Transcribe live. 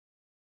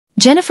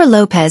Jennifer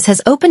Lopez has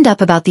opened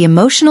up about the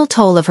emotional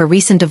toll of her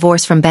recent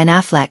divorce from Ben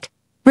Affleck,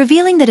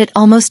 revealing that it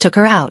almost took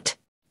her out.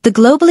 The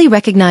globally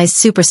recognized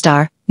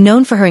superstar,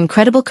 known for her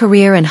incredible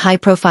career and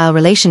high-profile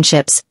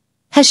relationships,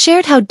 has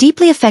shared how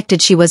deeply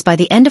affected she was by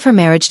the end of her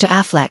marriage to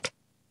Affleck,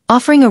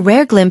 offering a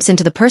rare glimpse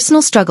into the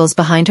personal struggles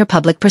behind her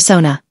public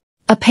persona.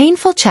 A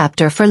painful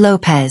chapter for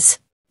Lopez.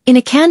 In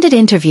a candid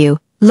interview,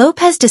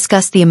 Lopez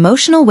discussed the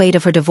emotional weight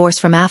of her divorce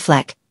from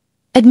Affleck,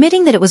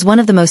 admitting that it was one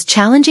of the most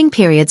challenging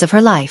periods of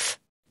her life.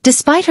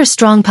 Despite her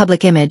strong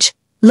public image,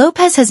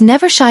 Lopez has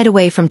never shied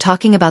away from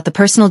talking about the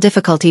personal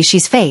difficulties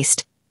she's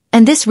faced,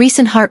 and this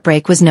recent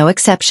heartbreak was no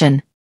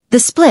exception.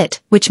 The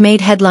split, which made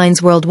headlines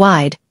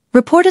worldwide,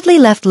 reportedly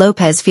left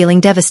Lopez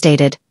feeling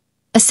devastated,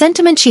 a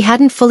sentiment she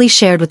hadn't fully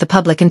shared with the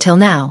public until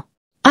now.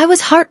 "I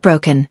was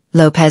heartbroken,"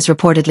 Lopez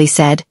reportedly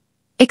said,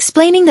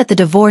 explaining that the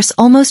divorce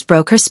almost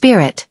broke her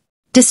spirit.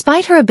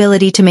 Despite her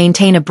ability to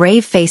maintain a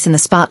brave face in the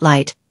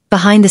spotlight,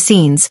 behind the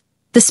scenes,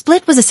 the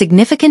split was a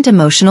significant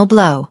emotional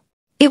blow.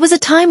 "It was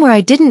a time where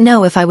I didn't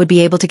know if I would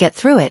be able to get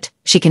through it,"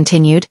 she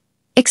continued,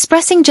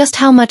 expressing just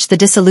how much the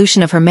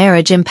dissolution of her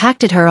marriage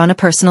impacted her on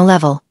a personal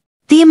level.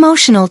 The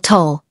emotional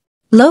toll.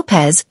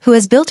 Lopez, who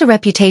has built a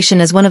reputation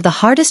as one of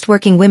the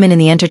hardest-working women in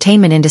the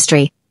entertainment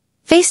industry,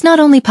 faced not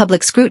only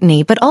public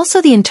scrutiny but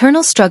also the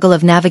internal struggle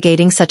of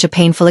navigating such a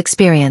painful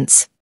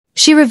experience.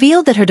 She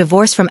revealed that her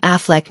divorce from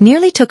Affleck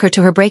nearly took her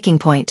to her breaking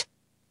point,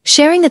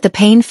 sharing that the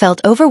pain felt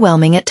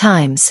overwhelming at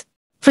times.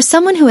 For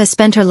someone who has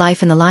spent her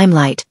life in the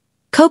limelight,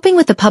 coping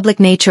with the public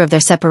nature of their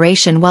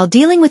separation while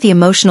dealing with the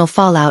emotional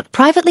fallout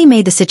privately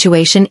made the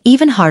situation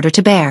even harder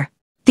to bear.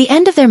 The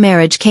end of their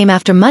marriage came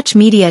after much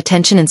media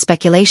attention and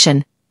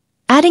speculation,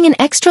 adding an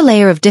extra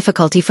layer of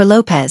difficulty for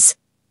Lopez,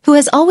 who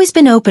has always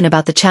been open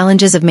about the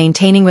challenges of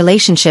maintaining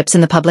relationships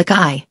in the public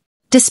eye.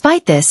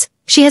 Despite this,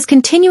 she has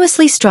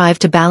continuously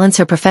strived to balance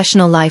her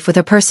professional life with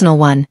her personal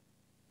one,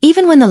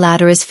 even when the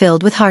latter is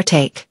filled with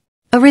heartache.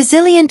 A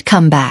resilient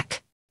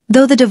comeback.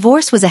 Though the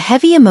divorce was a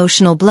heavy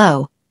emotional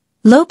blow,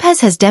 Lopez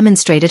has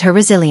demonstrated her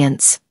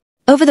resilience.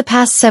 Over the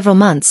past several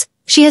months,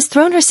 she has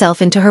thrown herself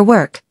into her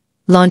work,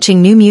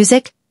 launching new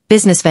music,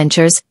 business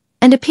ventures,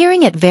 and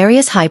appearing at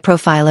various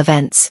high-profile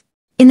events.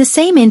 In the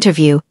same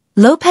interview,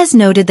 Lopez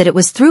noted that it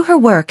was through her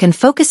work and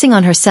focusing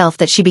on herself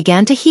that she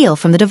began to heal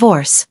from the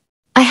divorce.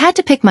 "I had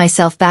to pick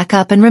myself back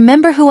up and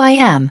remember who I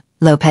am,"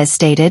 Lopez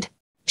stated.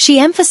 She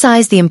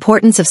emphasized the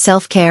importance of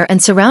self-care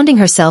and surrounding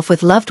herself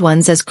with loved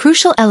ones as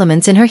crucial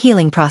elements in her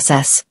healing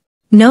process.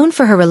 Known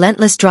for her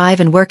relentless drive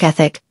and work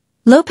ethic,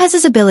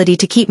 Lopez's ability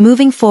to keep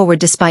moving forward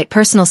despite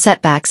personal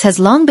setbacks has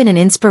long been an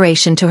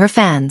inspiration to her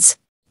fans.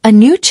 A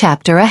new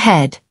chapter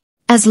ahead.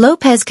 As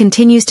Lopez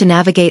continues to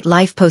navigate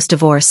life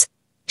post-divorce,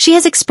 she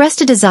has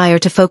expressed a desire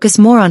to focus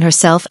more on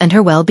herself and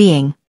her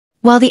well-being.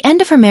 While the end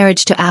of her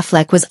marriage to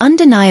Affleck was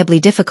undeniably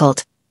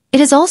difficult, it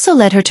has also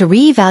led her to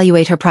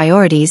re-evaluate her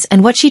priorities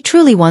and what she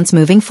truly wants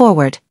moving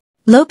forward.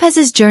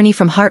 Lopez's journey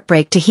from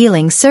heartbreak to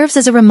healing serves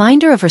as a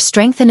reminder of her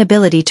strength and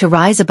ability to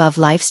rise above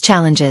life's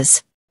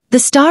challenges. The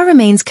star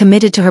remains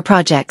committed to her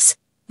projects,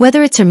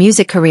 whether it's her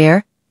music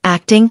career,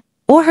 acting,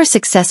 or her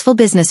successful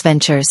business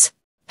ventures.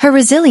 Her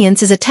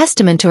resilience is a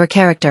testament to her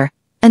character,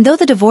 and though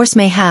the divorce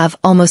may have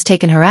almost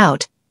taken her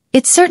out,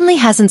 it certainly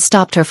hasn't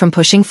stopped her from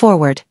pushing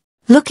forward.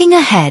 Looking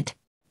ahead.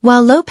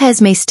 While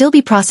Lopez may still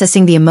be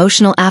processing the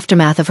emotional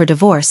aftermath of her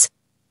divorce,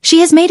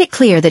 she has made it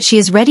clear that she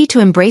is ready to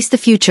embrace the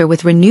future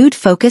with renewed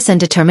focus and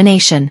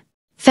determination.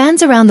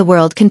 Fans around the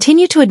world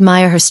continue to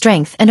admire her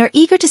strength and are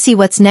eager to see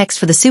what's next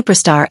for the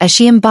superstar as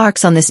she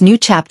embarks on this new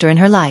chapter in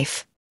her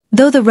life.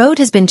 Though the road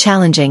has been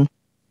challenging,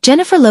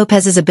 Jennifer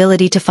Lopez's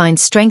ability to find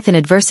strength in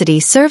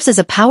adversity serves as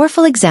a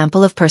powerful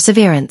example of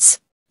perseverance.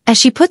 As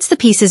she puts the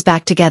pieces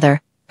back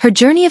together, her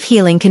journey of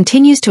healing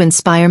continues to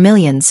inspire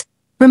millions,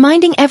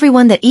 reminding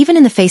everyone that even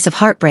in the face of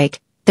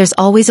heartbreak, there's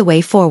always a way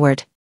forward.